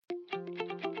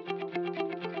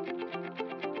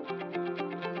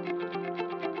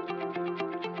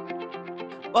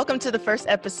Welcome to the first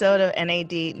episode of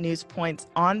NAD News Points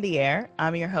on the Air.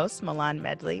 I'm your host, Milan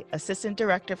Medley, Assistant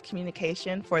Director of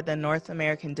Communication for the North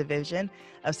American Division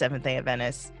of Seventh-day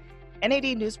Adventists.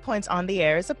 NAD News Points on the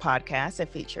Air is a podcast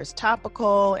that features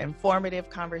topical, informative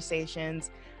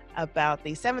conversations about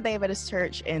the Seventh-day Adventist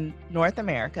Church in North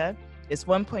America, its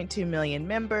 1.2 million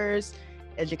members,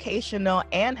 educational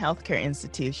and healthcare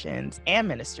institutions and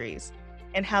ministries,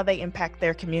 and how they impact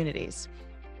their communities.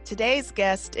 Today's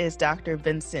guest is Dr.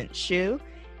 Vincent Hsu.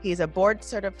 He's a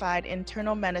board-certified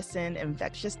internal medicine,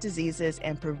 infectious diseases,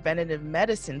 and preventative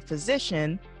medicine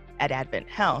physician at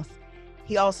AdventHealth.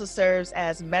 He also serves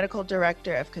as medical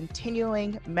director of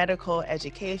continuing medical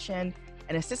education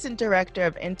and assistant director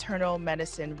of internal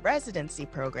medicine residency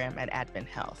program at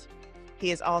AdventHealth.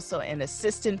 He is also an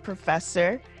assistant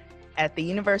professor at the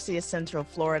University of Central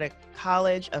Florida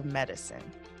College of Medicine.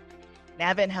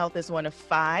 AdventHealth is one of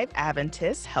 5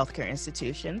 Adventist healthcare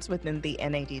institutions within the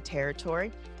NAD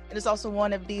territory. It is also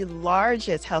one of the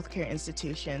largest healthcare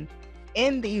institutions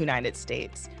in the United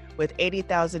States, with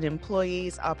 80,000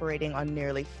 employees operating on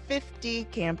nearly 50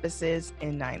 campuses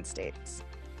in 9 states.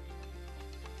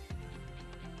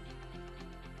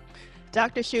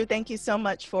 Dr. Hsu, thank you so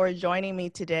much for joining me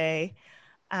today.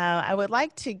 I would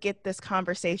like to get this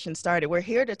conversation started. We're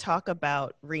here to talk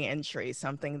about reentry,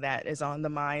 something that is on the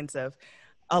minds of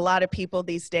a lot of people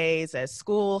these days as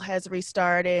school has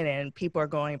restarted and people are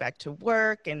going back to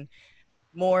work, and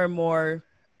more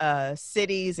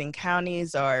cities and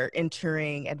counties are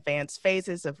entering advanced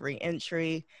phases of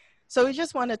reentry. So we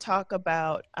just want to talk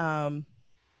about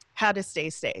how to stay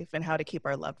safe and how to keep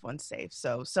our loved ones safe.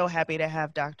 So happy to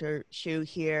have Dr. Hsu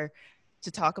here to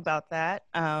talk about that.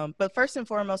 But first and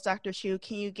foremost, Dr. Hsu,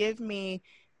 can you give me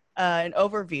an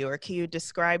overview, or can you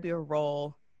describe your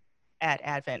role at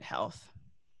AdventHealth?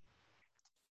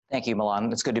 Thank you,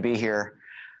 Milan. It's good to be here.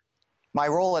 My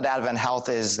role at AdventHealth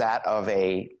is that of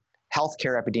a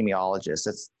healthcare epidemiologist.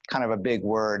 It's kind of a big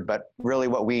word, but really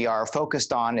what we are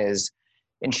focused on is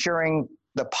ensuring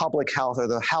the public health, or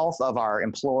the health of our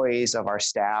employees, of our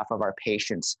staff, of our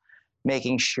patients,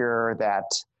 making sure that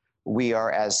we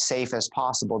are as safe as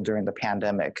possible during the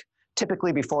pandemic.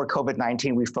 Typically before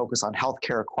COVID-19, we focus on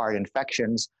healthcare-acquired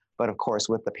infections, but of course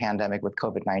with the pandemic, with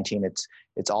COVID-19,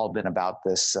 it's all been about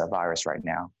this virus right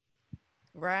now.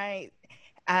 Right.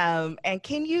 And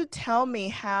can you tell me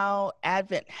how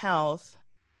AdventHealth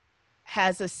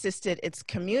has assisted its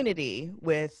community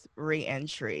with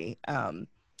reentry?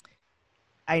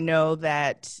 I know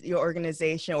that your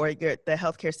organization, or the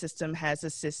healthcare system, has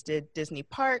assisted Disney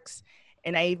parks.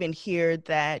 And I even hear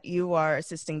that you are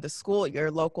assisting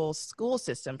your local school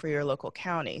system for your local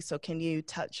county. So can you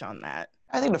touch on that?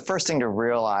 I think the first thing to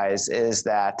realize is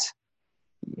that,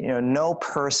 no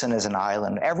person is an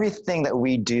island. Everything that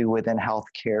we do within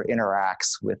healthcare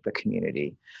interacts with the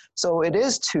community. So it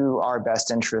is to our best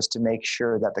interest to make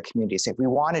sure that the community is safe. We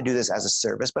want to do this as a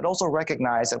service, but also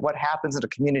recognize that what happens in the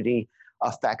community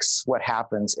affects what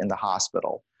happens in the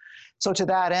hospital. So to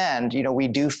that end, we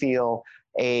do feel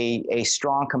a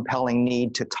strong, compelling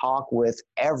need to talk with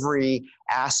every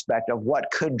aspect of what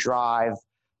could drive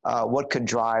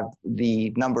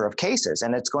the number of cases.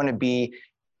 And it's going to be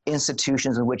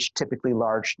institutions in which typically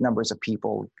large numbers of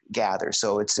people gather.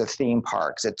 So it's the theme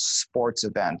parks, it's sports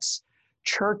events,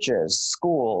 churches,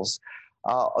 schools,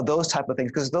 those type of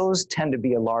things, because those tend to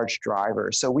be a large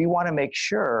driver. So we want to make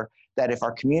sure that if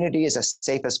our community is as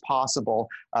safe as possible,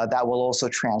 that will also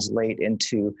translate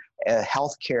into a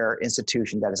healthcare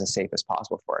institution that is as safe as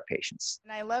possible for our patients.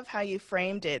 And I love how you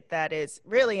framed it, that it's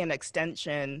really an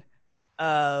extension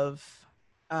of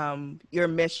your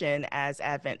mission as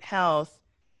AdventHealth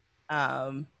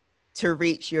to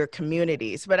reach your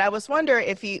communities. But I was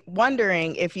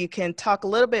wondering if you can talk a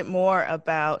little bit more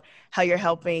about how you're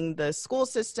helping the school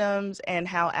systems and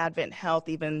how AdventHealth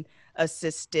even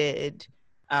assisted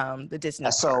the Disney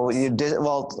parks.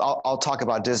 I'll talk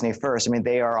about Disney first. I mean,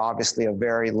 they are obviously a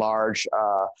very large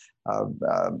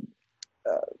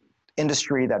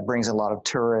industry that brings a lot of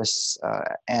tourists,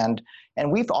 and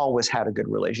we've always had a good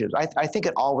relationship. I think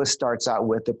it always starts out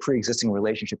with the pre-existing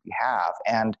relationship you have,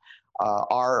 and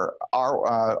our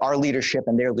leadership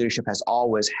and their leadership has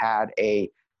always had a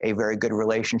very good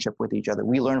relationship with each other.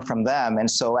 We learn from them,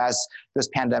 and so as this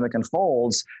pandemic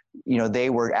unfolds, they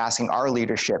were asking our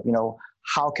leadership,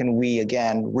 how can we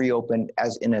again reopen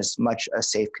in as much a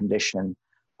safe condition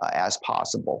as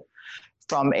possible.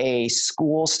 From a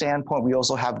school standpoint, we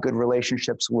also have good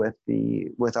relationships with the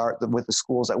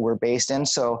schools that we're based in.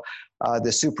 So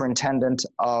the superintendent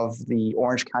of the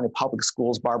Orange County Public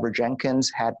Schools, Barbara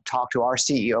Jenkins, had talked to our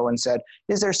CEO and said,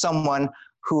 is there someone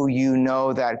who you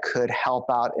know that could help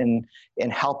out in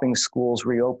helping schools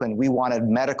reopen. We wanted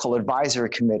medical advisory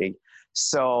committee.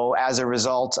 So as a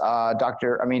result,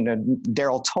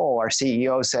 Daryl Toll, our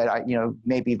CEO, said,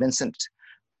 maybe Vincent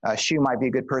Hsu might be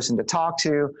a good person to talk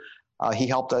to. He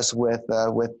helped us with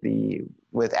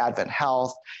Advent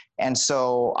Health, and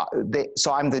so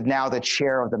I'm now the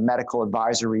chair of the medical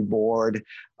advisory board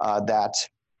that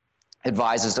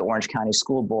advises the Orange County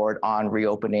School Board on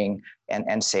reopening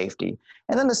and safety.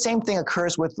 And then the same thing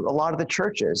occurs with a lot of the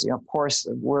churches. Of course,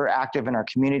 we're active in our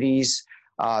communities.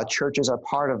 Churches are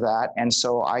part of that, and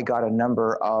so I got a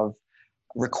number of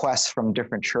requests from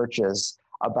different churches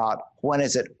about when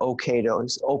is it okay to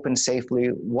open safely,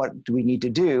 what do we need to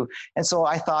do? And so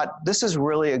I thought this is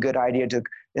really a good idea to,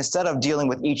 instead of dealing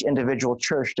with each individual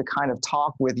church, to kind of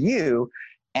talk with you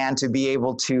and to be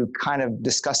able to kind of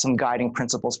discuss some guiding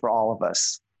principles for all of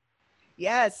us.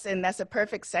 Yes, and that's a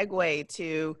perfect segue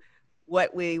to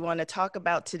what we want to talk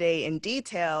about today in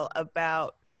detail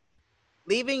about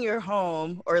leaving your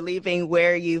home or leaving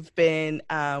where you've been,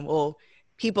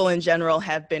 people in general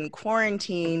have been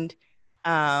quarantined,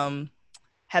 have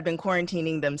been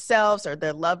quarantining themselves or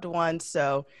their loved ones.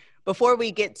 So before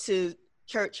we get to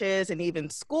churches and even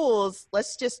schools,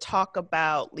 let's just talk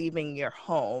about leaving your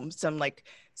home.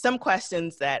 Some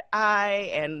questions that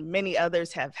I and many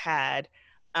others have had,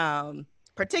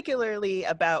 particularly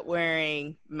about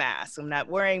wearing masks. I'm not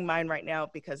wearing mine right now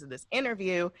because of this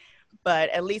interview, but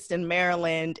at least in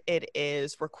Maryland, it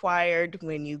is required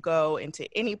when you go into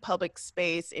any public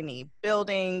space, any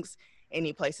buildings,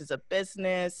 any places of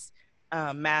business,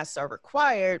 masks are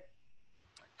required.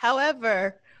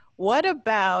 However, what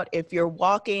about if you're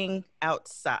walking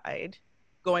outside,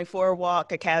 going for a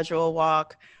walk, a casual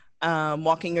walk,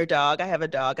 walking your dog? I have a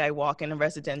dog. I walk in a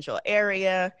residential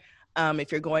area. If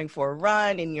you're going for a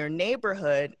run in your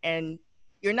neighborhood and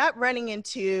you're not running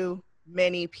into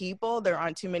many people, there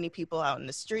aren't too many people out in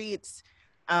the streets.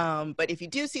 But if you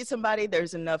do see somebody,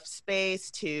 there's enough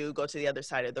space to go to the other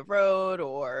side of the road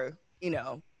or,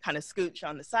 kind of scooch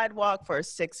on the sidewalk for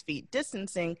 6 feet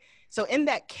distancing. So in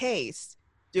that case,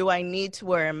 do I need to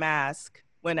wear a mask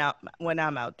when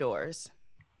I'm outdoors?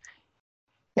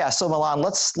 Yeah, so Milan,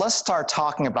 let's start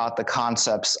talking about the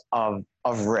concepts of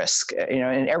risk,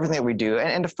 in everything that we do.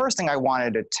 And the first thing I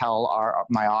wanted to tell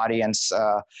my audience,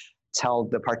 tell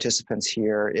the participants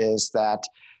here is that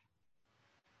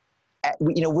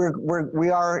we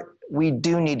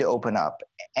do need to open up.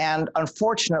 And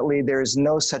unfortunately, there's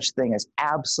no such thing as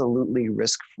absolutely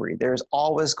risk-free. There's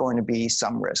always going to be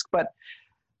some risk. But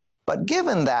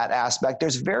given that aspect,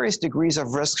 there's various degrees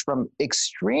of risk from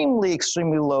extremely,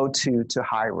 extremely low to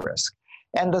high risk.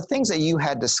 And the things that you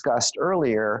had discussed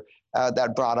earlier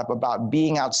that brought up about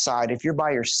being outside, if you're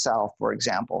by yourself, for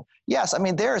example, yes,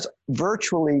 there's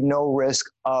virtually no risk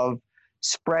of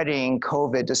spreading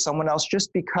COVID to someone else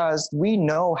just because we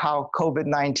know how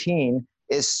COVID-19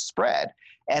 is spread.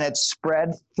 And it's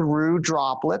spread through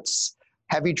droplets,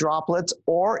 heavy droplets,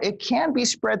 or it can be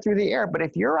spread through the air. But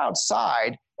if you're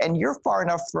outside and you're far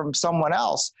enough from someone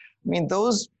else,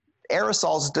 those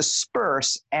aerosols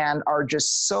disperse and are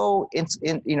just so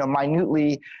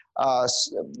minutely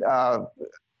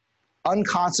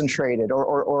unconcentrated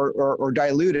or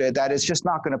diluted that it's just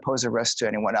not going to pose a risk to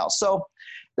anyone else. So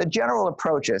the general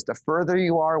approach is the further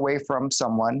you are away from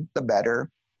someone, the better.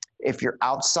 If you're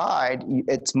outside,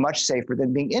 it's much safer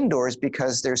than being indoors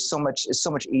because it's so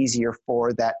much easier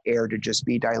for that air to just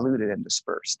be diluted and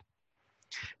dispersed.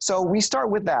 So we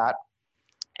start with that.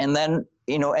 And then,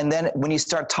 when you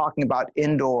start talking about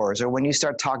indoors or when you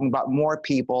start talking about more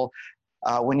people,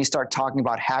 when you start talking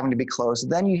about having to be close,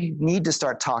 then you need to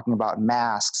start talking about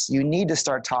masks. You need to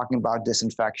start talking about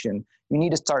disinfection. You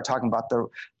need to start talking about the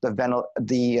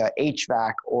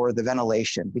HVAC or the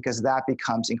ventilation because that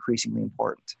becomes increasingly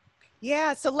important.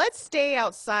 Yeah, so let's stay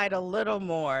outside a little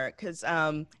more because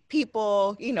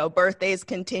people, birthdays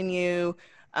continue.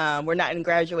 We're not in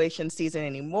graduation season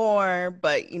anymore,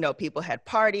 but, people had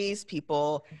parties,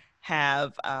 people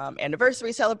have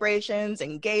anniversary celebrations,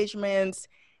 engagements,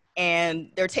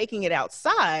 and they're taking it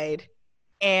outside.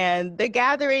 And the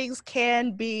gatherings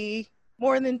can be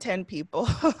more than 10 people,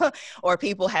 or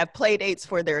people have play dates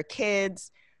for their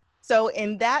kids. So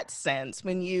in that sense,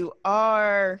 when you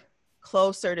are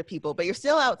closer to people, but you're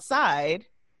still outside,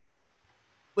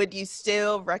 would you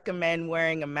still recommend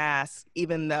wearing a mask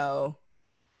even though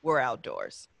we're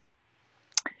outdoors?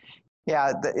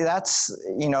 Yeah,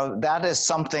 that is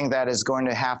something that is going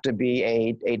to have to be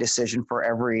a decision for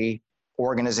every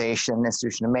organization,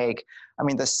 institution to make.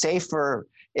 The safer,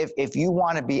 if you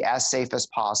want to be as safe as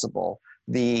possible,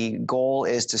 the goal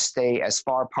is to stay as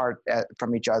far apart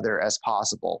from each other as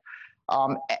possible.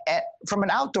 From an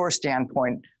outdoor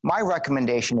standpoint, my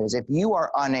recommendation is if you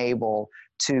are unable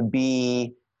to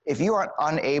be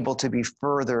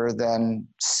further than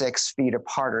 6 feet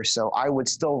apart or so, I would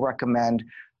still recommend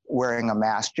wearing a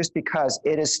mask, just because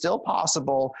it is still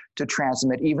possible to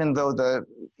transmit, even though the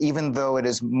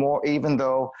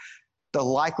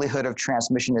likelihood of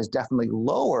transmission is definitely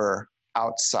lower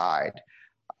outside.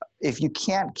 If you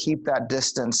can't keep that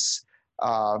distance,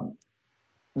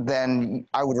 then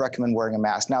I would recommend wearing a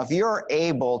mask. Now, if you're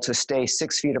able to stay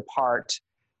 6 feet apart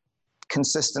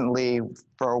consistently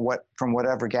from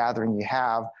whatever gathering you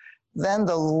have, then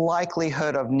the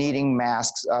likelihood of needing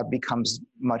masks becomes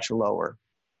much lower.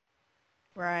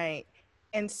 Right.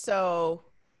 And so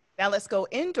now let's go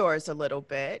indoors a little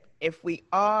bit. If we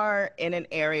are in an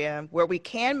area where we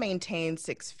can maintain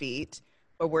 6 feet,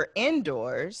 but we're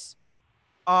indoors,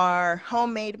 are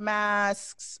homemade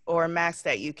masks or masks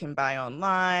that you can buy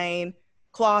online,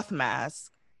 cloth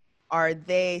masks, are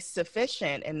they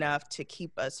sufficient enough to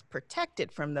keep us protected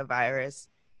from the virus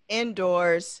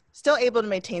indoors, still able to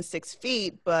maintain 6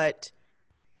 feet, but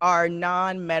are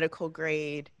non-medical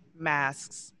grade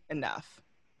masks enough?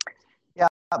 Yeah,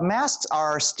 masks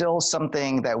are still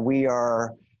something that we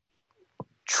are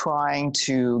trying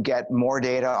to get more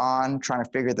data on, trying to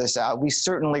figure this out. We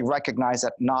certainly recognize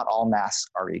that not all masks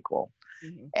are equal.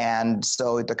 Mm-hmm. And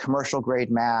so the commercial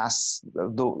grade masks,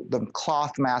 the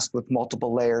cloth masks with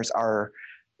multiple layers are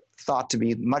thought to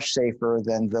be much safer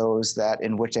than those that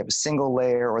in which they have a single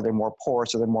layer, or they're more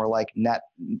porous, or they're more like net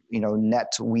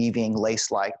weaving,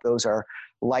 lace-like. Those are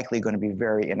likely going to be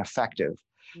very ineffective.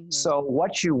 Mm-hmm. So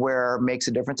what you wear makes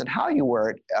a difference, and how you wear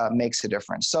it makes a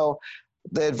difference. So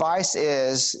the advice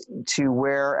is to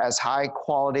wear as high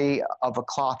quality of a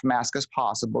cloth mask as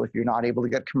possible. If you're not able to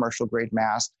get commercial grade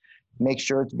mask, make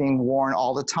sure it's being worn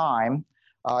all the time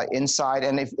inside.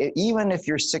 And even if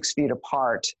you're 6 feet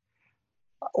apart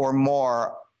or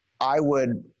more, I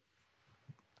would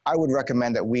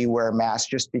recommend that we wear masks,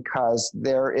 just because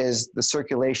there is the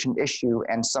circulation issue,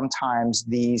 and sometimes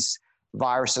these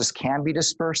viruses can be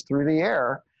dispersed through the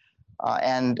air.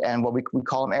 And what we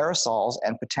call them aerosols,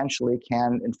 and potentially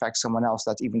can infect someone else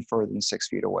that's even further than 6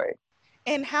 feet away.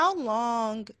 And how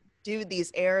long do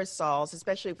these aerosols,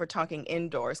 especially if we're talking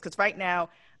indoors, because right now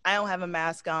I don't have a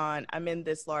mask on, I'm in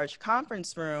this large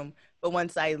conference room, but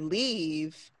once I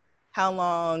leave, how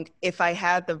long, if I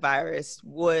had the virus,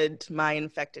 would my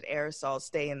infected aerosol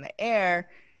stay in the air?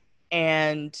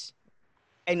 And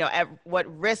at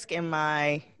what risk am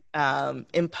I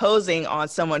imposing on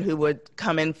someone who would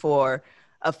come in for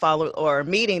a follow or a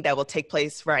meeting that will take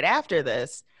place right after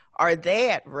this? Are they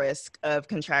at risk of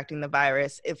contracting the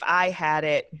virus if I had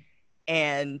it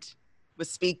and was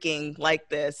speaking like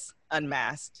this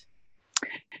unmasked?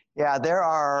 Yeah,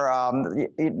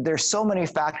 there's so many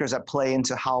factors that play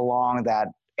into how long that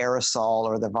aerosol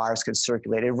or the virus could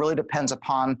circulate. It really depends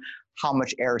upon how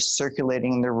much air is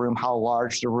circulating in the room, how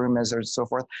large the room is, or so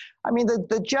forth. I mean,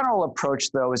 the general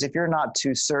approach, though, is if you're not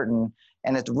too certain,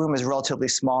 and if the room is relatively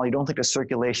small, you don't think the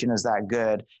circulation is that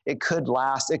good, it could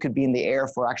be in the air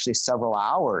for actually several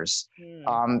hours.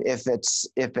 If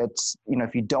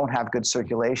you don't have good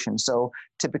circulation. So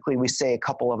typically we say a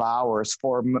couple of hours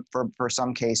for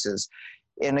some cases.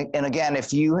 And again,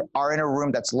 if you are in a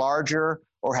room that's larger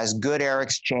or has good air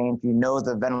exchange,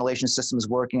 the ventilation system is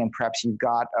working, and perhaps you've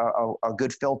got a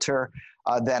good filter,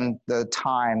 then the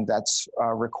time that's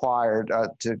required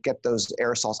to get those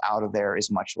aerosols out of there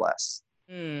is much less.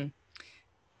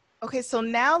 Okay, so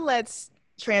now let's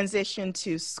transition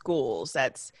to schools.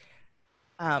 That's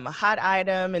a hot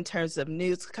item in terms of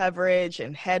news coverage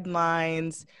and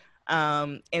headlines.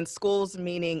 And schools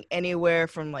meaning anywhere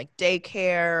from like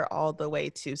daycare all the way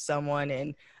to someone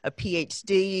in a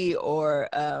PhD or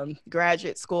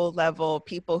graduate school level,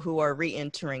 people who are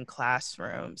re-entering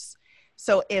classrooms.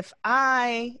 So if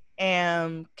I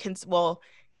am,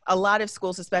 a lot of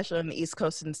schools, especially on the East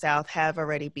Coast and South, have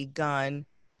already begun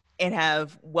and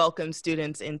have welcomed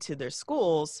students into their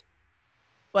schools.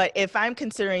 But if I'm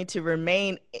considering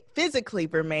to physically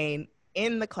remain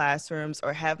in the classrooms,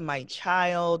 or have my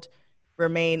child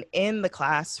remain in the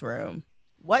classroom,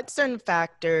 what certain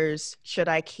factors should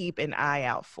I keep an eye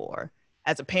out for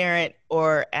as a parent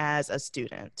or as a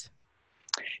student?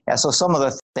 Yeah, so some of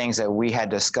the things that we had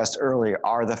discussed earlier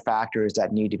are the factors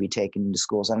that need to be taken into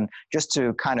schools. And just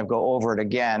to kind of go over it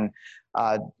again,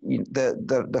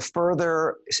 the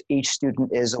further each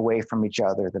student is away from each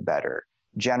other, the better.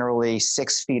 generally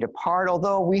 6 feet apart,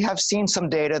 although we have seen some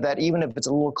data that even if it's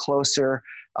a little closer,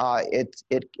 it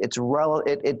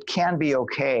can be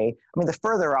okay. I mean, the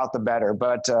further out, the better,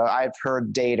 but I've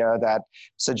heard data that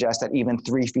suggests that even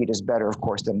 3 feet is better, of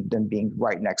course, than being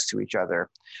right next to each other.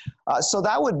 So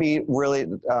that would be really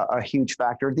a huge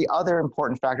factor. The other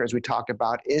important factor, as we talked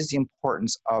about, is the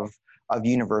importance of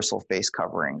universal face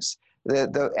coverings.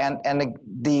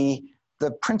 The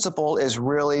principle is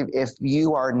really, if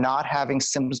you are not having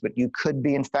symptoms, but you could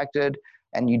be infected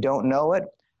and you don't know it,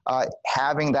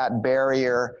 having that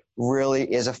barrier really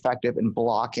is effective in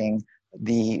blocking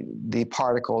the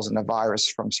particles and the virus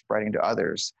from spreading to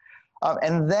others.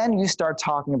 And then you start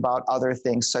talking about other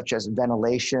things such as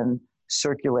ventilation,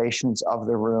 circulations of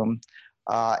the room,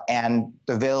 and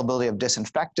the availability of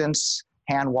disinfectants,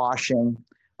 hand washing.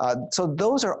 So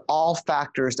those are all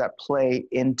factors that play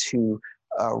into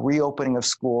reopening of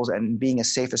schools and being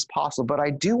as safe as possible. But I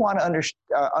do want to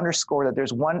underscore that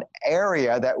there's one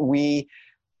area that we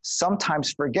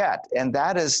sometimes forget, and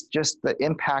that is just the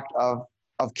impact of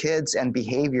kids and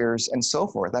behaviors and so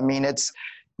forth. I mean, it's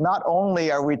not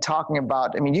only are we talking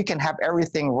about, I mean, you can have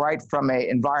everything right from an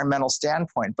environmental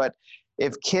standpoint, but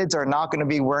if kids are not going to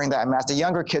be wearing that mask, the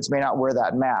younger kids may not wear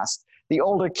that mask. The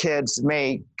older kids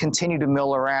may continue to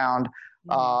mill around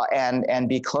and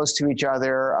be close to each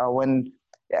other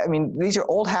these are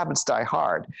old habits die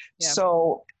hard. Yeah.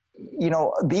 So,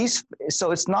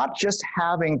 so it's not just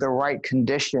having the right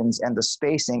conditions and the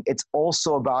spacing, it's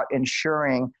also about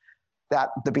ensuring that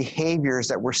the behaviors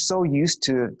that we're so used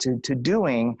to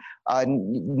doing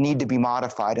need to be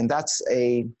modified. And that's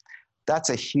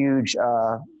a huge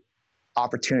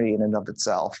opportunity in and of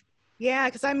itself. Yeah,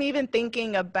 because I'm even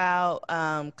thinking about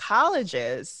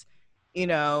colleges,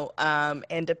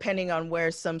 and depending on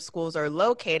where some schools are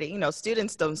located,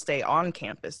 students don't stay on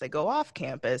campus, they go off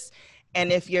campus.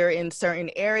 And if you're in certain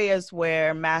areas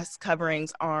where mask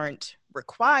coverings aren't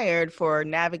required for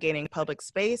navigating public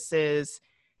spaces,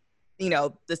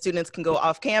 the students can go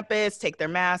off campus, take their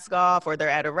mask off, or they're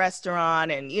at a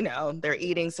restaurant and, they're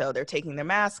eating, so they're taking their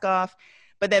mask off.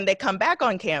 But then they come back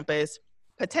on campus,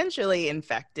 potentially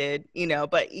infected,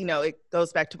 but, it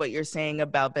goes back to what you're saying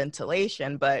about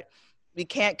ventilation, but we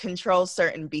can't control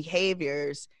certain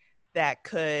behaviors that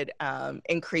could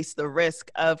increase the risk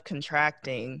of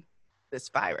contracting this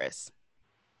virus.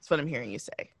 That's what I'm hearing you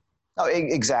say. Oh,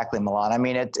 exactly, Milan. I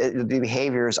mean, the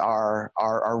behaviors are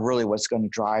really what's going to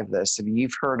drive this. I mean,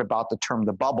 you've heard about the term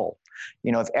the bubble.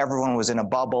 If everyone was in a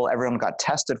bubble, everyone got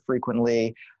tested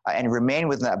frequently and remained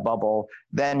within that bubble,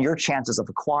 then your chances of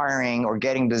acquiring or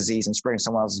getting disease and spreading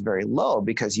someone else is very low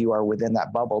because you are within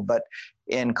that bubble. But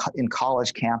in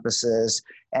college campuses,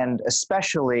 and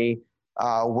especially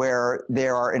where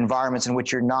there are environments in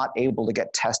which you're not able to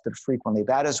get tested frequently,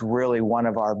 that is really one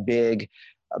of our big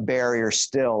barriers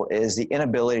still, is the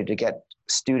inability to get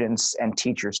students and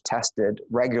teachers tested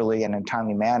regularly and in a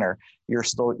timely manner. You're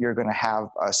going to have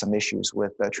some issues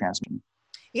with transmission.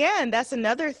 Yeah, and that's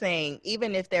another thing.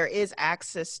 Even if there is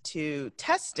access to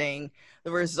testing,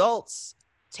 the results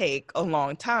take a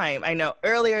long time. I know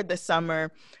earlier this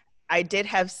summer, I did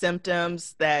have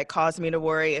symptoms that caused me to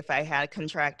worry if I had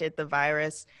contracted the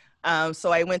virus.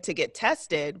 So I went to get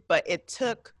tested, but it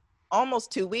took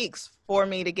almost 2 weeks for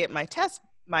me to get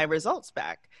my results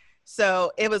back.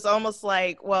 So it was almost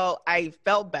like, well, I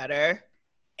felt better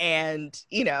and,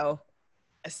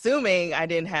 assuming I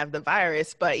didn't have the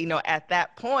virus, but, at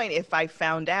that point, if I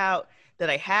found out that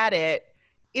I had it,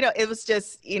 it was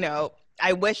just,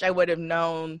 I wish I would have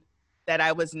known that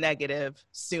I was negative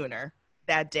sooner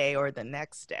that day or the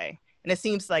next day. And it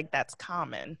seems like that's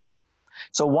common.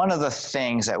 So one of the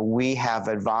things that we have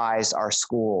advised our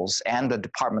schools and the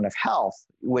Department of Health,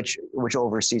 which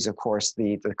oversees, of course,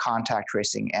 the contact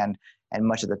tracing and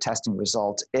much of the testing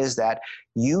results, is that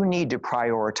you need to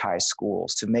prioritize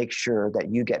schools to make sure that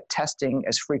you get testing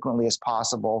as frequently as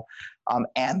possible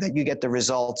and that you get the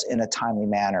results in a timely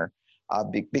manner.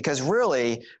 Because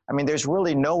really, I mean, there's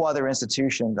really no other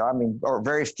institution, or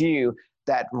very few,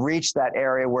 that reach that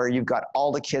area where you've got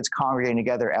all the kids congregating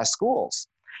together as schools.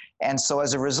 And so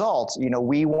as a result,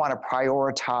 we want to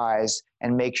prioritize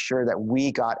and make sure that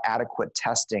we got adequate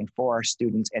testing for our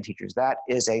students and teachers. That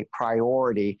is a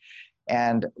priority.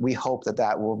 And we hope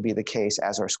that will be the case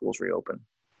as our schools reopen.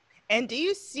 And do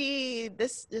you see,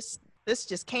 this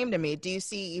just came to me, do you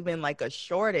see even like a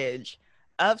shortage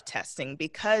of testing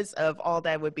because of all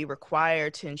that would be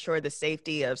required to ensure the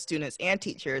safety of students and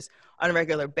teachers on a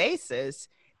regular basis?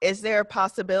 Is there a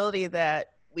possibility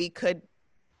that we could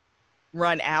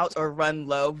run out or run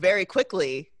low very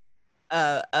quickly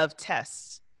of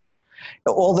tests?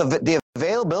 Well, the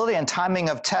availability and timing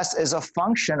of tests is a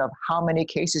function of how many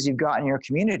cases you've got in your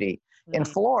community. Mm-hmm. In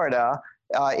Florida,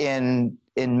 in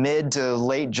mid to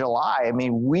late July, I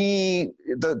mean,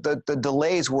 the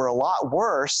delays were a lot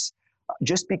worse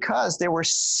just because there were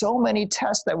so many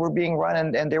tests that were being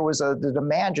run, and there was the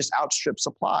demand just outstripped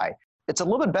supply. It's a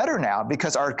little bit better now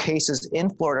because our cases in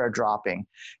Florida are dropping.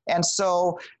 And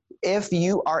so if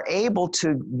you are able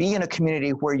to be in a community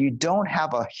where you don't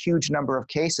have a huge number of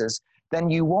cases, then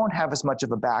you won't have as much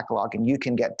of a backlog and you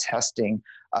can get testing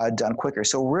done quicker.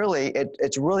 So really,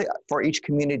 it's really for each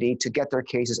community to get their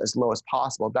cases as low as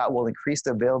possible. That will increase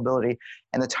the availability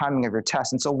and the timing of your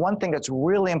tests. And so one thing that's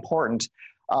really important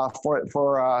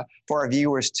for our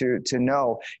viewers to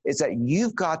know is that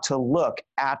you've got to look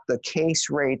at the case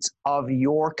rates of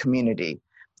your community.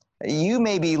 You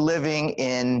may be living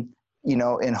in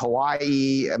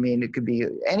Hawaii. I mean, it could be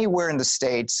anywhere in the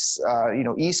States,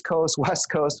 East Coast, West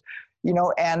Coast,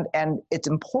 and it's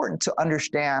important to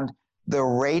understand the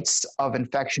rates of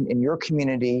infection in your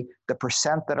community, the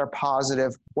percent that are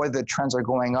positive, whether the trends are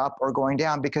going up or going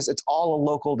down, because it's all a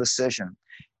local decision.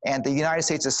 And the United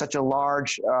States is such a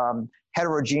large,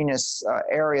 heterogeneous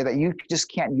area that you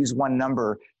just can't use one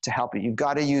number to help you. You've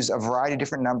got to use a variety of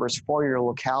different numbers for your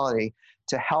locality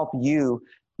to help you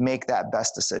make that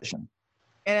best decision.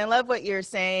 And I love what you're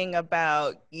saying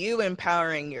about you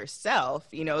empowering yourself.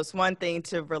 It's one thing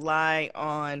to rely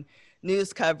on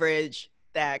news coverage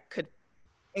that could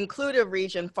include a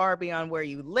region far beyond where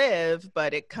you live,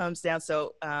 but it comes down.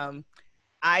 So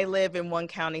I live in one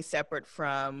county separate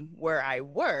from where I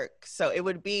work. So it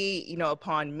would be,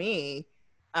 upon me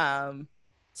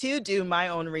to do my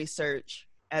own research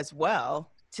as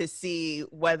well to see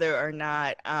whether or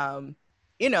not,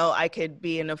 I could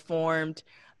be an informed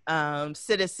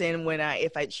citizen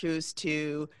if I choose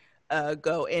to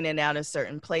go in and out of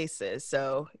certain places.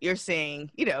 So you're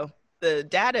saying, the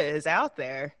data is out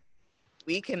there.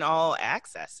 We can all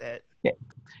access it.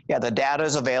 Yeah, the data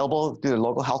is available through the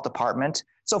local health department.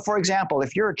 So for example,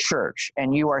 if you're a church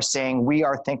and you are saying we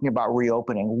are thinking about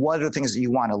reopening, what are the things that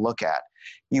you want to look at?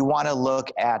 You want to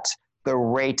look at the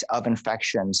rate of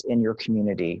infections in your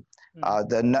community,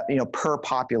 per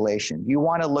population. You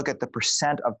want to look at the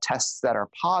percent of tests that are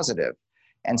positive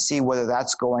and see whether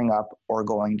that's going up or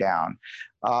going down.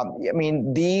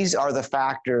 These are the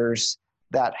factors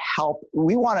that help.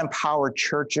 We want to empower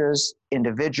churches,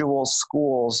 individuals,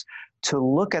 schools to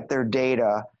look at their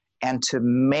data and to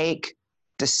make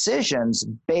decisions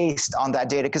based on that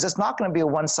data, because it's not going to be a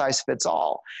one size fits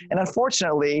all. And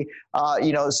unfortunately,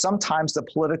 sometimes the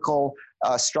political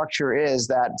structure is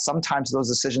that sometimes those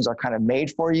decisions are kind of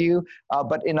made for you.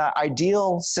 But in an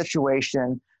ideal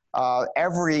situation,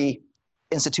 every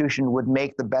institution would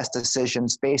make the best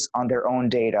decisions based on their own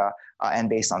data and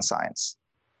based on science.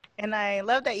 And I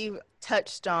love that you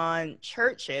touched on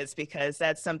churches, because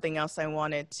that's something else I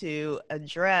wanted to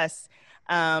address.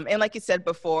 And like you said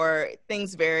before,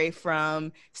 things vary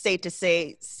from state to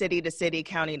state, city to city,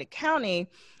 county to county.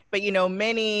 But,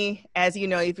 many, as you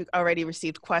know, you've already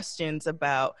received questions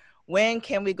about when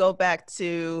can we go back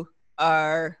to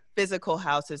our physical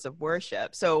houses of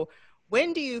worship. So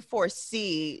when do you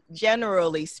foresee,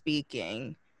 generally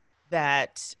speaking,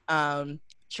 that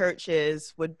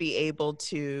churches would be able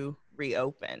to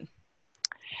reopen?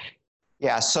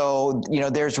 Yeah, so,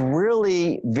 there's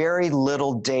really very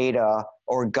little data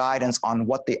or guidance on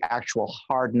what the actual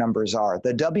hard numbers are.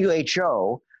 The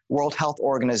WHO, World Health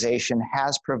Organization,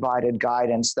 has provided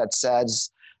guidance that says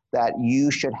that you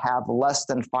should have less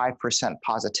than 5%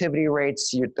 positivity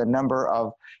rates. The number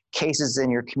of cases in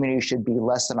your community should be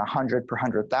less than 100 per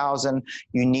 100,000.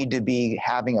 You need to be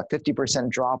having a 50%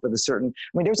 drop of a certain,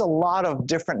 there's a lot of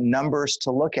different numbers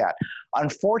to look at.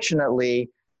 Unfortunately,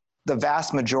 the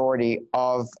vast majority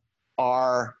of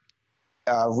our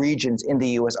regions in the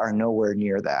U.S. are nowhere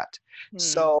near that.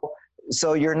 So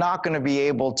you're not going to be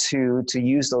able to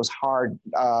use those hard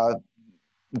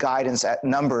guidance at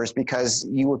numbers, because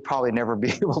you would probably never be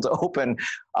able to open,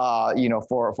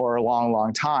 for a long,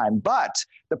 long time. But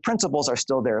the principles are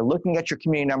still there. Looking at your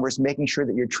community numbers, making sure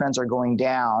that your trends are going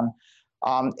down,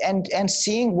 and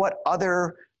seeing what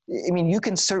other. You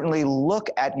can certainly look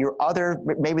at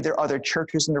maybe there are other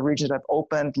churches in the region that have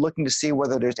opened, looking to see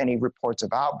whether there's any reports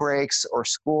of outbreaks or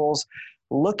schools.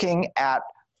 Looking at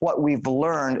what we've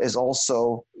learned is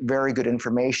also very good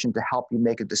information to help you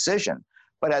make a decision.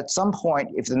 But at some point,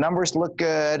 if the numbers look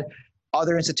good,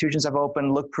 other institutions have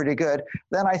opened, look pretty good,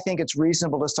 then I think it's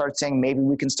reasonable to start saying maybe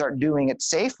we can start doing it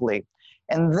safely.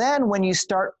 And then when you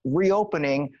start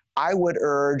reopening, I would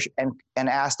urge and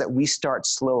ask that we start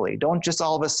slowly. Don't just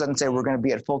all of a sudden say we're going to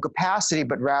be at full capacity,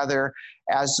 but rather,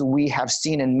 as we have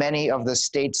seen in many of the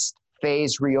states'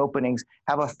 phase reopenings,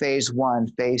 have a phase 1,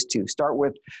 phase 2. Start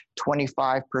with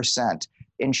 25%.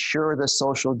 Ensure the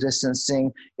social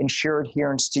distancing, ensure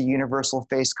adherence to universal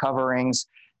face coverings,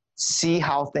 see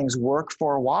how things work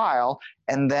for a while,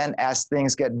 and then as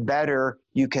things get better,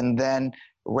 you can then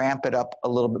ramp it up a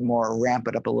little bit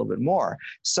more.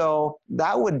 So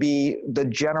that would be the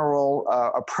general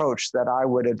approach that I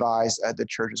would advise at the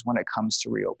churches when it comes to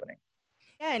reopening.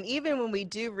 Yeah, and even when we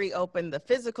do reopen the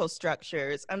physical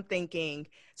structures, I'm thinking,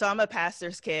 so I'm a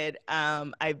pastor's kid.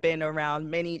 I've been around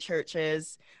many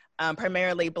churches,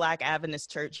 primarily Black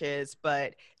Adventist churches,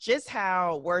 but just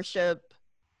how worship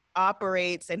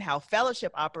operates and how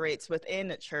fellowship operates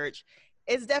within a church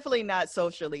is definitely not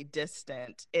socially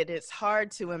distant. It is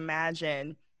hard to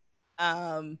imagine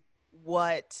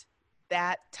what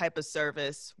that type of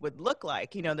service would look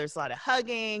like. You know, there's a lot of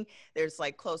hugging, there's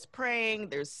like close praying,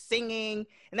 there's singing.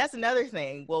 And that's another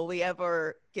thing. Will we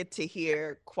ever get to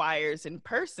hear choirs in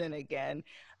person again?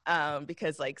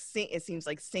 Because like it seems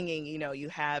like singing, you know, you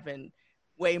have in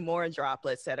way more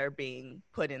droplets that are being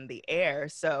put in the air.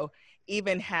 So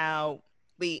even how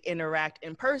we interact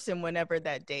in person whenever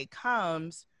that day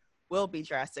comes will be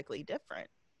drastically different.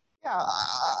 Yeah,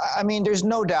 I mean, there's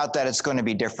no doubt that it's going to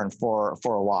be different for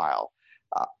a while.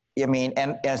 I mean,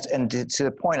 and to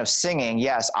the point of singing,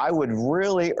 yes, I would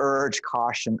really urge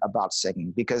caution about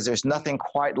singing, because there's nothing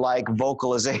quite like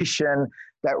vocalization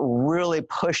that really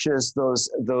pushes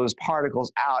those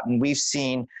particles out. And we've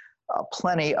seen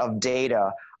plenty of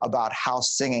data about how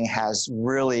singing has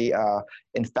really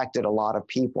infected a lot of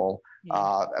people.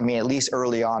 I mean, at least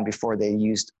early on before they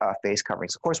used face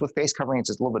coverings. Of course, with face coverings,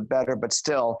 it's a little bit better, but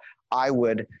still, it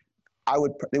would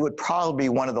probably be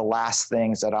one of the last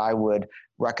things that I would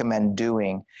recommend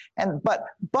doing. But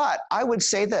I would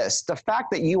say this: the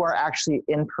fact that you are actually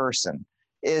in person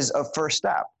is a first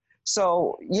step.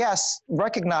 So yes,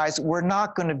 recognize we're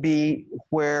not going to be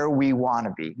where we want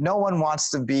to be. No one wants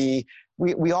to be.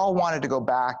 We all wanted to go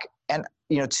back and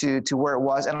to where it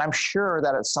was, and I'm sure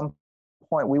that at some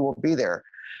point we will be there.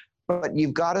 But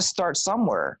you've got to start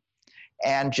somewhere,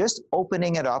 and just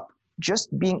opening it up,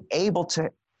 just being able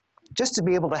to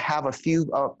be able to have a few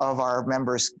of our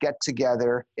members get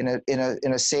together in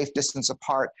a safe distance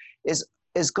apart is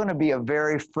going to be a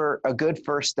good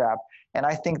first step. And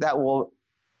I think that will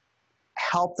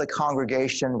help the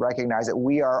congregation recognize that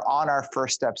we are on our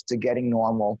first steps to getting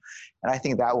normal. And I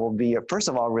think that will be, first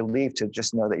of all, relief to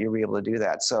just know that you're able to do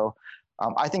that. So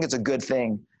I think it's a good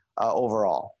thing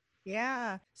overall.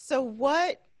 Yeah. So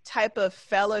what type of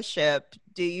fellowship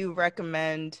do you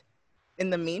recommend in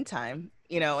the meantime,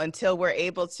 until we're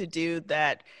able to do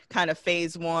that kind of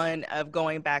phase 1 of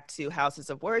going back to houses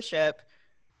of worship?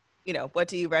 What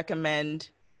do you recommend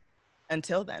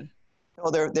until then?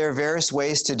 Well, there are various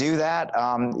ways to do that.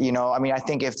 I mean, I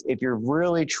think if you're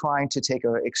really trying to take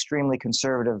an extremely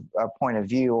conservative point of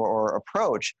view or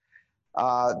approach,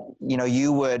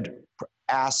 you would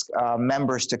ask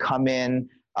members to come in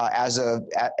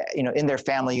in their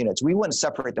family units. We wouldn't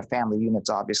separate the family units,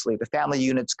 obviously. The family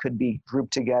units could be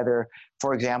grouped together,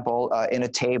 for example, in a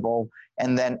table,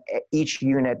 and then each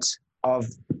unit of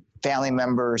family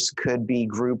members could be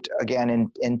grouped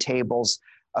again in tables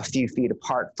a few feet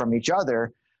apart from each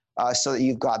other, so that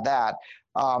you've got that.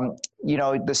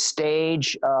 The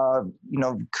stage,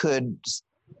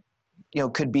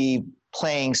 could be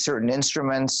playing certain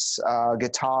instruments,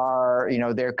 guitar.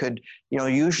 There could,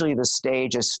 usually the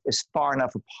stage is far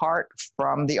enough apart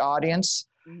from the audience,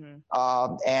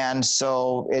 and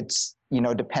so it's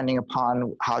depending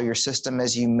upon how your system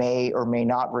is, you may or may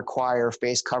not require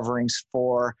face coverings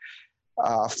for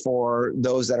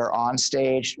those that are on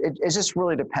stage. It just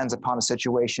really depends upon the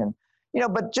situation.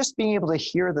 But just being able to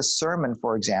hear the sermon,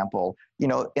 for example,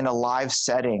 in a live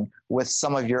setting with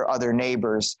some of your other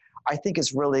neighbors, I think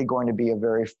is really going to be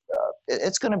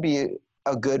it's going to be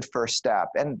a good first step.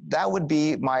 And that would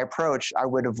be my approach. I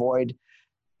would avoid,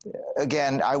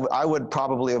 again, I would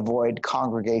probably avoid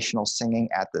congregational singing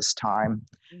at this time,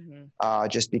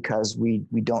 just because we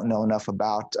don't know enough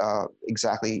about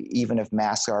exactly, even if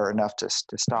masks are enough to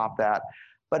stop that.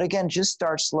 But again, just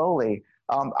start slowly.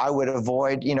 I would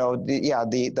avoid,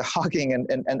 the hugging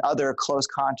and other close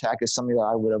contact is something that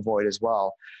I would avoid as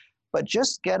well. But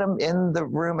just get them in the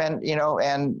room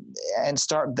and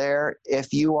start there.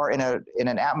 If you are in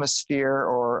an atmosphere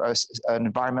or an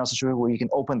environmental situation where you can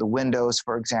open the windows,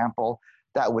 for example,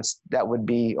 that would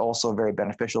be also very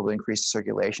beneficial to increase the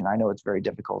circulation. I know it's very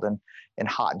difficult in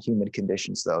hot and humid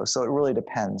conditions, though, so it really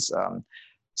depends.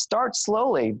 start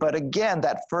slowly. But again,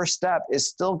 that first step is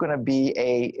still going to be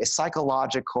a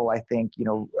psychological, I think,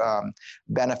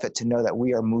 benefit to know that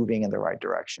we are moving in the right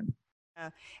direction.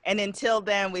 And until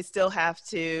then, we still have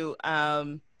to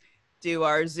do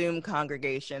our Zoom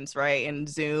congregations, right? And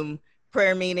Zoom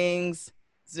prayer meetings,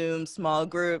 Zoom small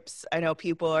groups. I know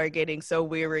people are getting so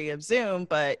weary of Zoom,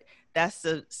 but that's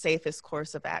the safest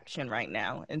course of action right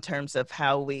now in terms of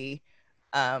how we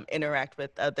interact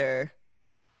with other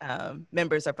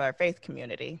members of our faith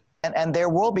community. And there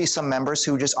will be some members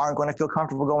who just aren't going to feel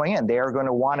comfortable going in. They are going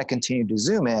to want to continue to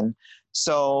Zoom in.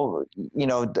 So,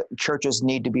 the churches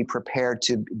need to be prepared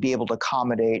to be able to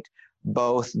accommodate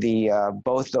both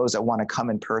those that want to come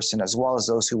in person as well as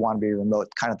those who want to be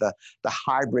remote, kind of the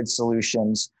hybrid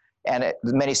solutions. And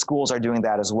many schools are doing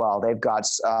that as well. They've got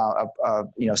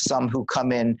some who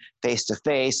come in face to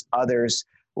face, others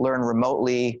learn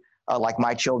remotely, like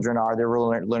my children are. They're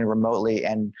learning remotely,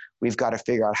 and we've got to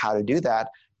figure out how to do that.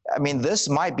 I mean, this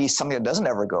might be something that doesn't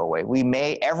ever go away.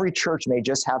 Every church may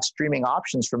just have streaming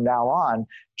options from now on,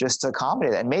 just to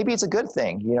accommodate it. And maybe it's a good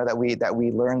thing, that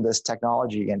we learn this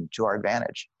technology and to our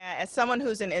advantage. As someone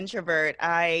who's an introvert,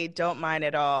 I don't mind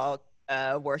at all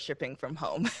worshiping from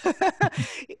home.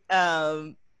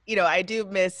 I do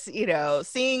miss,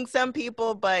 seeing some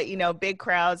people, but, big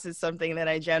crowds is something that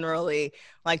I generally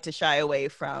like to shy away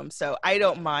from. So I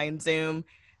don't mind Zoom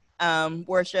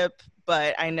worship,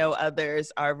 but I know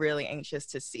others are really anxious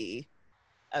to see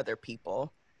other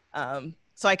people.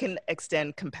 So I can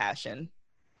extend compassion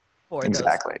for those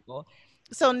people.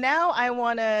 So now I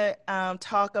want to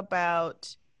talk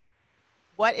about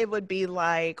what it would be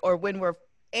like, or when we're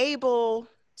able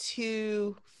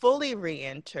to fully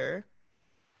re-enter.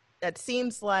 That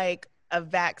seems like a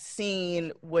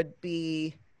vaccine would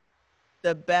be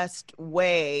the best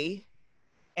way,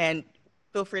 and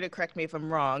feel free to correct me if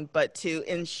I'm wrong, but to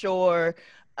ensure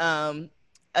a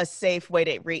safe way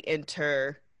to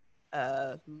re-enter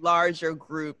larger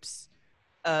groups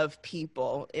of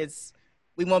people.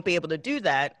 We won't be able to do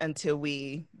that until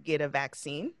we get a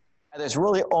vaccine. There's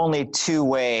really only two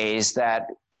ways that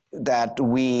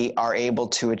we are able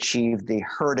to achieve the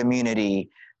herd immunity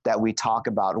that we talk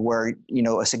about, where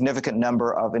a significant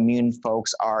number of immune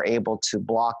folks are able to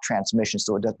block transmission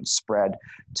so it doesn't spread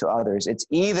to others. It's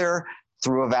either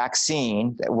through a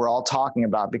vaccine that we're all talking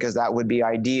about, because that would be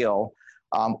ideal,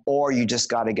 or you just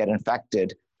got to get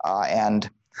infected, and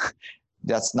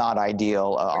that's not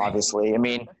ideal, obviously. I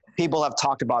mean, people have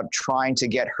talked about trying to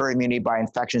get herd immunity by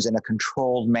infections in a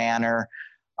controlled manner.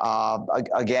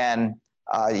 Again,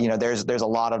 there's a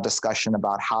lot of discussion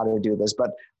about how to do this,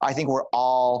 but I think we're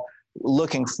all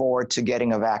looking forward to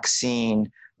getting a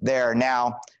vaccine there.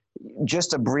 Now,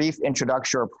 just a brief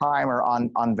introduction or primer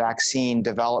on vaccine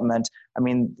development. I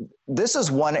mean, this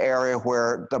is one area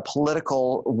where the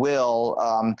political will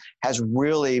has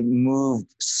really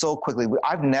moved so quickly.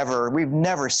 We've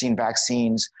never seen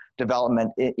vaccines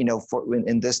development,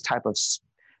 in this type of,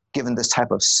 given this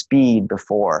type of speed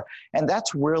before, and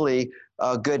that's really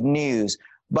good news.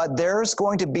 But there's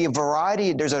going to be a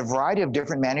variety of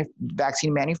different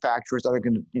vaccine manufacturers and there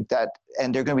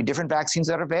are going to be different vaccines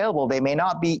that are available. They may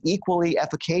not be equally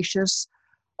efficacious.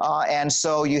 And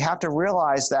so you have to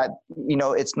realize that,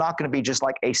 it's not going to be just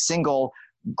like a single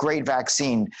great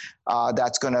vaccine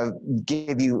that's going to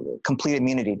give you complete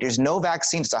immunity. There's no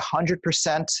vaccine that's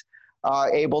 100%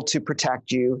 able to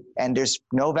protect you, and there's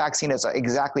no vaccine that's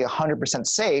exactly 100%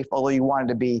 safe, although you want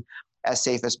it to be as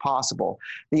safe as possible.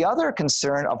 The other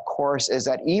concern, of course, is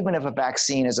that even if a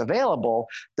vaccine is available,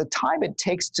 the time it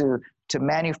takes to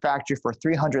manufacture for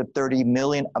 330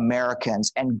 million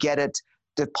Americans and get it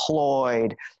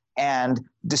deployed and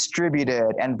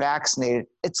distributed and vaccinated,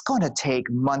 it's going to take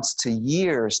months to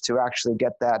years to actually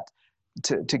get that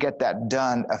to get that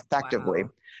done effectively. Wow.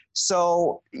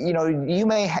 So, we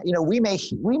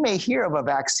may hear of a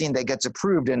vaccine that gets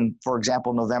approved in, for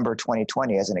example, November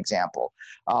 2020 as an example.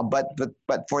 But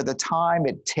for the time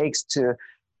it takes to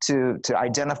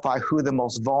identify who the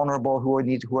most vulnerable, who are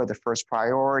the first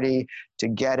priority to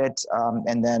get it,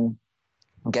 and then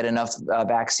get enough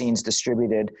vaccines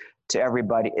distributed to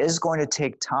everybody is going to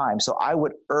take time. So I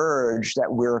would urge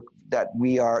that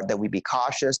we be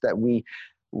cautious, that we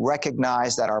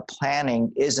recognize that our planning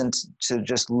isn't to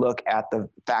just look at the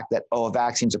fact that, a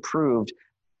vaccine's approved,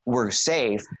 we're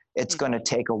safe. It's going to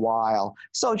take a while.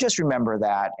 So just remember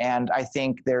that. And I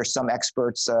think there's some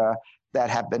experts that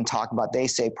have been talking about, they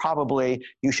say probably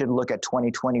you should look at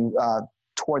 2020,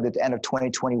 toward the end of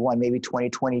 2021, maybe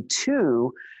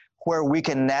 2022, where we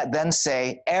can then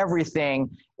say everything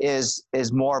is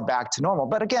more back to normal.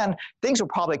 But again, things will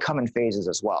probably come in phases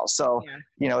as well. So,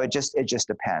 Yeah. it just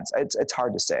depends. It's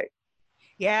hard to say.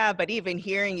 Yeah, but even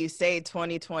hearing you say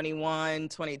 2021,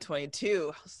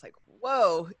 2022, I was like,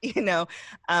 whoa,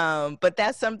 but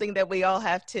that's something that we all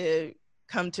have to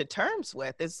come to terms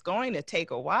with. It's going to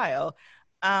take a while.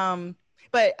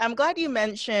 But I'm glad you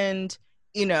mentioned,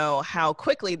 how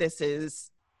quickly this is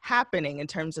happening in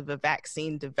terms of the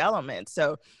vaccine development.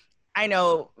 So I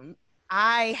know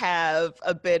I have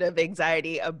a bit of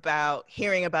anxiety about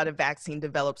hearing about a vaccine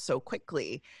developed so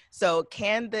quickly. So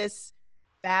can this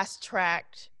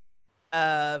fast-tracked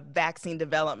vaccine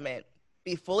development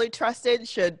be fully trusted?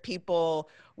 Should people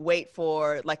wait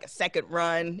for like a second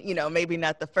run, maybe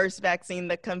not the first vaccine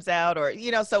that comes out, or,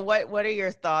 so what are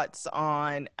your thoughts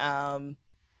on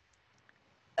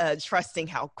trusting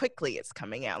how quickly it's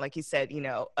coming out? Like you said,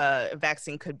 a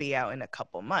vaccine could be out in a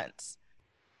couple months.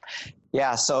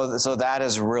 Yeah, so that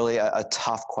is really a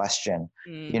tough question.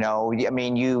 Mm. I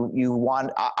mean, you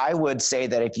want. I would say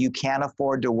that if you can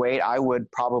afford to wait, I would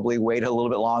probably wait a little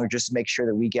bit longer just to make sure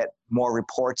that we get more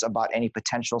reports about any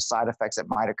potential side effects that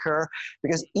might occur.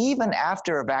 Because even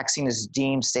after a vaccine is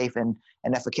deemed safe and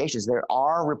efficacious, there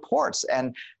are reports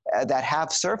and that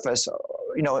have surfaced,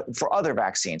 for other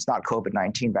vaccines, not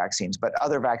COVID-19 vaccines, but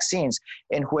other vaccines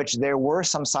in which there were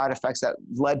some side effects that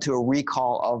led to a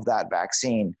recall of that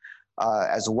vaccine.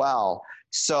 As well.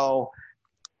 So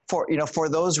for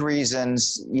those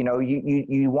reasons,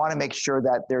 you want to make sure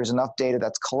that there's enough data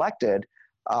that's collected.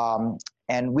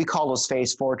 And we call those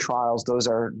phase 4 trials. Those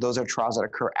are trials that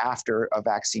occur after a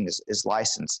vaccine is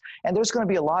licensed. And there's going to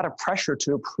be a lot of pressure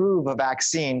to approve a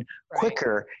vaccine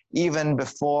quicker, even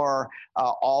before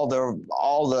all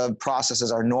the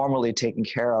processes are normally taken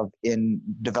care of in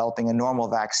developing a normal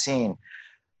vaccine.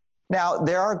 Now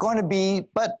there are going to be,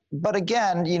 but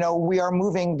again, we are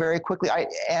moving very quickly.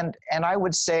 And I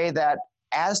would say that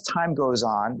as time goes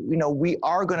on, we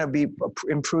are going to be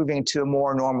improving to a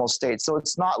more normal state. So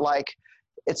it's not like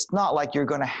you're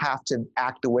going to have to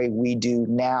act the way we do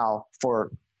now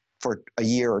for a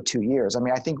year or 2 years. I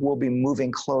mean, I think we'll be moving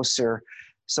closer,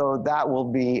 so that will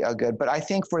be good. But I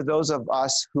think for those of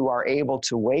us who are able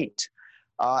to wait,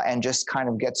 and just kind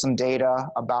of get some data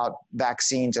about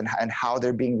vaccines and how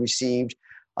they're being received,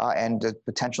 and the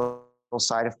potential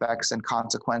side effects and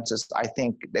consequences, I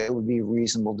think it would be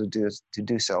reasonable to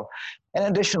do so. And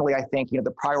additionally, I think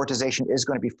the prioritization is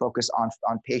going to be focused on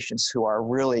patients who are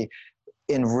really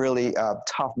in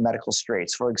tough medical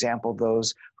straits. For example,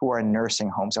 those who are in nursing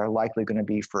homes are likely going to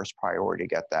be first priority to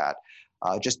get that,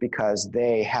 just because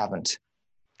they haven't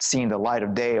seen the light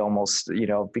of day almost,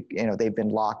 they've been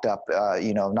locked up,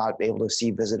 not able to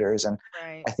see visitors. And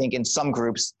I think in some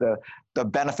groups, the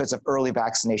benefits of early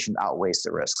vaccination outweighs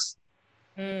the risks.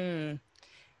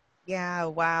 Yeah,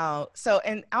 wow. So,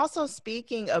 and also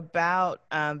speaking about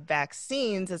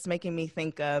vaccines, it's making me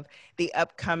think of the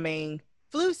upcoming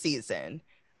flu season.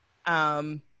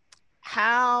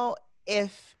 How,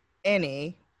 if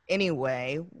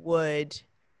anyway, would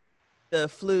the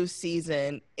flu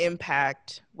season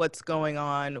impact what's going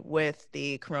on with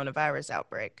the coronavirus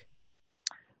outbreak?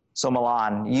 So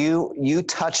Milan, you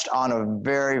touched on a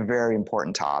very, very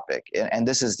important topic, and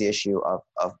this is the issue of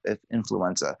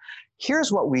influenza.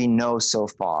 Here's what we know so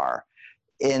far.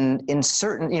 In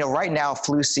certain, right now,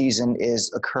 flu season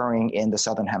is occurring in the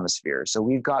Southern Hemisphere. So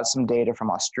we've got some data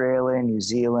from Australia, New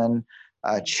Zealand,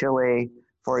 Chile,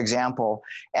 for example.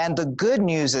 And the good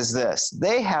news is this: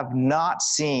 they have not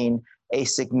seen a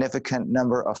significant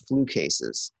number of flu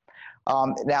cases.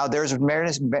 Now, there's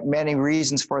many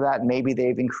reasons for that. Maybe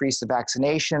they've increased the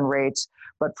vaccination rates,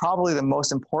 but probably the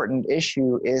most important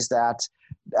issue is that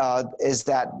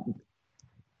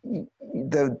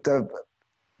the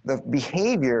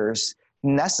behaviors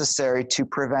necessary to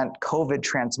prevent COVID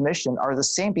transmission are the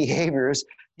same behaviors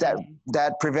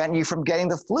that prevent you from getting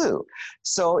the flu.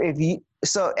 So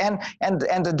and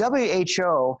the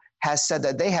WHO has said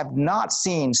that they have not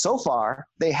seen so far.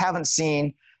 They haven't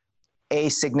seen a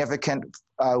significant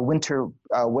winter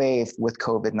wave with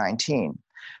COVID-19.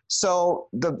 So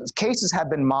the cases have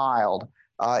been mild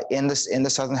in the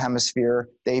Southern Hemisphere.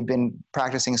 They've been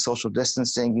practicing social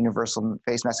distancing, universal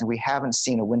face masking. We haven't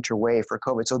seen a winter wave for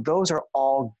COVID. So those are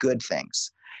all good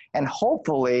things. And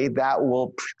hopefully that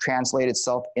will translate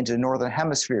itself into the Northern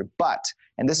Hemisphere. But,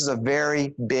 and this is a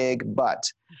very big but,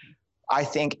 I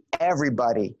think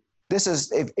everybody, this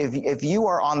is, if you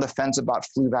are on the fence about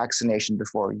flu vaccination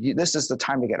before, this is the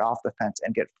time to get off the fence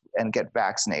and get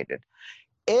vaccinated.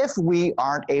 If we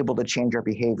aren't able to change our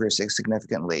behaviors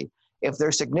significantly, if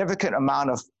there's significant amount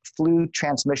of flu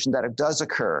transmission that it does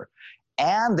occur,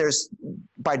 and there's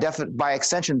by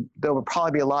extension, there will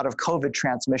probably be a lot of COVID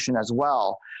transmission as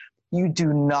well. You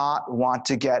do not want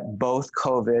to get both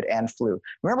COVID and flu.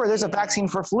 Remember, there's a vaccine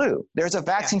for flu. There's a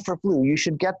vaccine for flu. You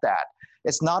should get that.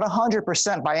 It's not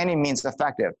 100% by any means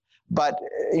effective, but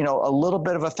a little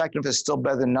bit of effectiveness is still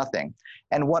better than nothing.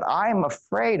 And what I'm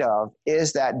afraid of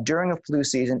is that during a flu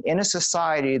season, in a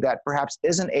society that perhaps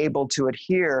isn't able to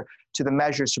adhere to the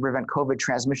measures to prevent COVID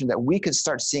transmission, that we could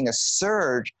start seeing a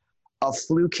surge of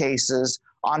flu cases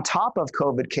on top of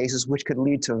COVID cases, which could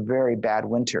lead to a very bad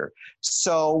winter.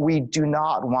 So we do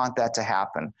not want that to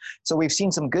happen. So we've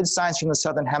seen some good signs from the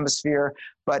Southern Hemisphere,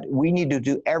 but we need to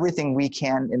do everything we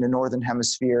can in the Northern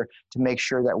Hemisphere to make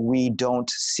sure that we don't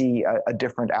see a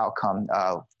different outcome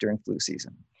during flu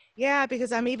season. Yeah,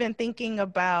 because I'm even thinking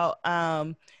about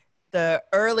the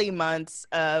early months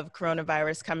of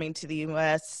coronavirus coming to the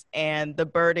U.S. and the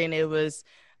burden it was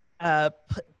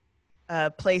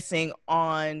placing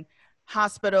on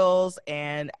hospitals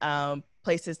and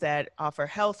places that offer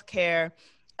health care,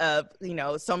 of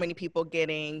so many people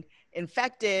getting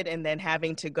infected and then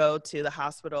having to go to the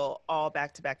hospital all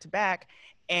back to back to back.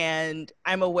 And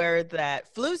I'm aware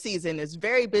that flu season is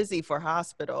very busy for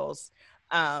hospitals.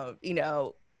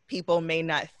 People may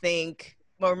not think,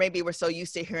 or maybe we're so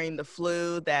used to hearing the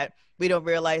flu that we don't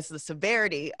realize the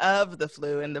severity of the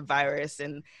flu and the virus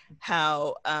and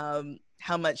how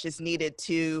much is needed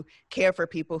to care for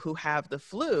people who have the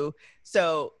flu.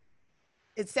 So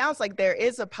it sounds like there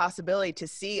is a possibility to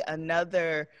see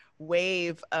another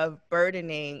wave of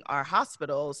burdening our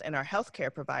hospitals and our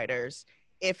healthcare providers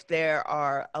if there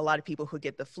are a lot of people who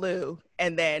get the flu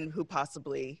and then who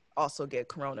possibly also get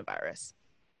coronavirus.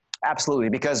 Absolutely,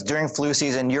 because during flu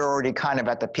season, you're already kind of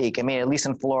at the peak. I mean, at least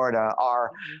in Florida, our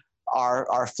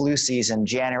flu season,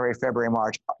 January, February,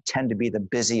 March, tend to be the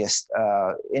busiest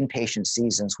inpatient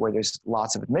seasons where there's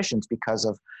lots of admissions because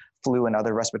of flu and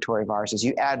other respiratory viruses.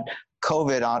 You add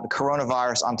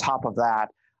coronavirus on top of that,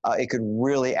 it could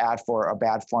really add for a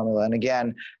bad formula. And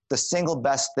again, the single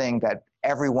best thing that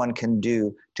everyone can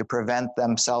do to prevent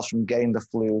themselves from getting the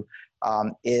flu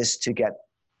is to get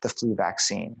the flu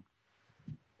vaccine.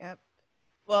 Yep.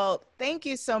 Well, thank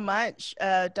you so much,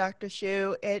 Dr.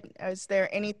 Hsu. Is there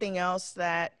anything else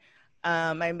that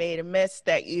I made amiss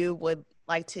that you would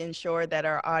like to ensure that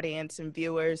our audience and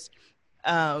viewers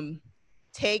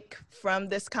take from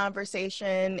this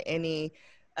conversation? Any,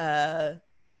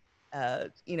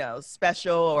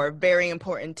 special or very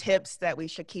important tips that we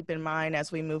should keep in mind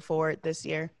as we move forward this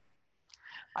year?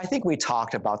 I think we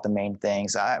talked about the main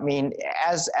things. I mean,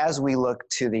 as we look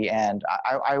to the end,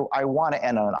 I want to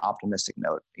end on an optimistic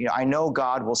note. I know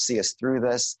God will see us through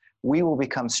this. We will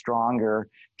become stronger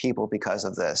people because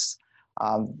of this.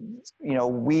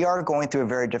 We are going through a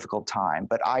very difficult time,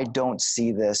 but I don't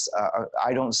see this.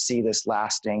 I don't see this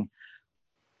lasting.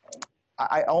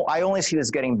 I only see this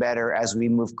getting better as we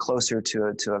move closer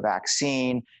to a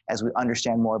vaccine, as we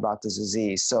understand more about this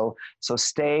disease. So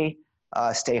stay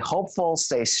hopeful,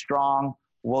 stay strong.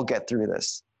 We'll get through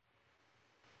this.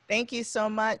 Thank you so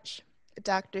much,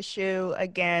 Dr. Hsu.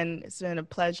 Again, it's been a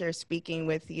pleasure speaking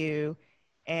with you,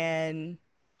 and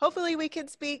hopefully we can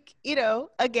speak,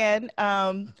 again,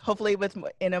 hopefully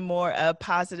in a more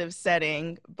positive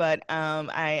setting. But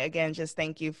I, again, just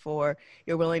thank you for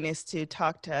your willingness to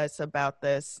talk to us about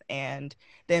this and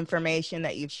the information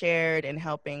that you've shared and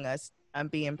helping us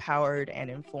be empowered and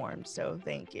informed. So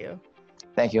thank you.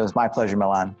 Thank you. It was my pleasure,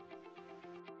 Milan.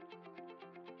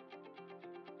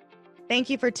 Thank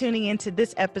you for tuning into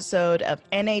this episode of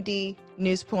NAD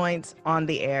News Points on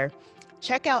the Air.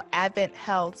 Check out Advent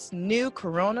Health's new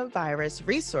coronavirus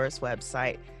resource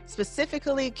website,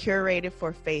 specifically curated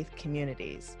for faith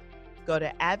communities. Go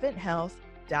to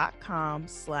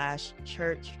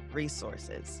adventhealth.com/church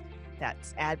resources.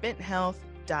 That's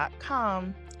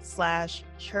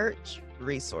adventhealth.com/church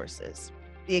resources.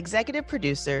 The executive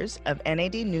producers of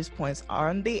NAD News Points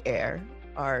on the Air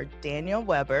are Daniel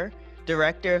Weber,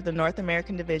 Director of the North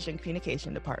American Division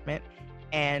Communication Department,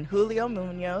 and Julio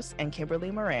Munoz and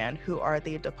Kimberly Moran, who are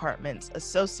the department's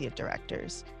associate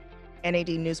directors. NAD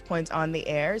News Points on the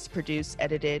Air is produced,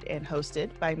 edited, and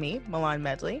hosted by me, Milan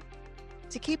Medley.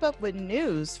 To keep up with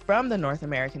news from the North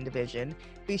American Division,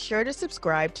 be sure to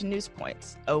subscribe to News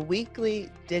Points, a weekly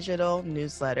digital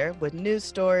newsletter with news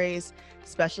stories,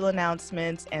 special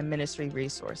announcements, and ministry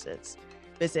resources.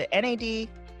 Visit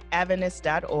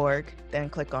nadadventist.org, then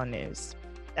click on News.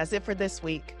 That's it for this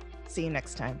week. See you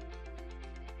next time.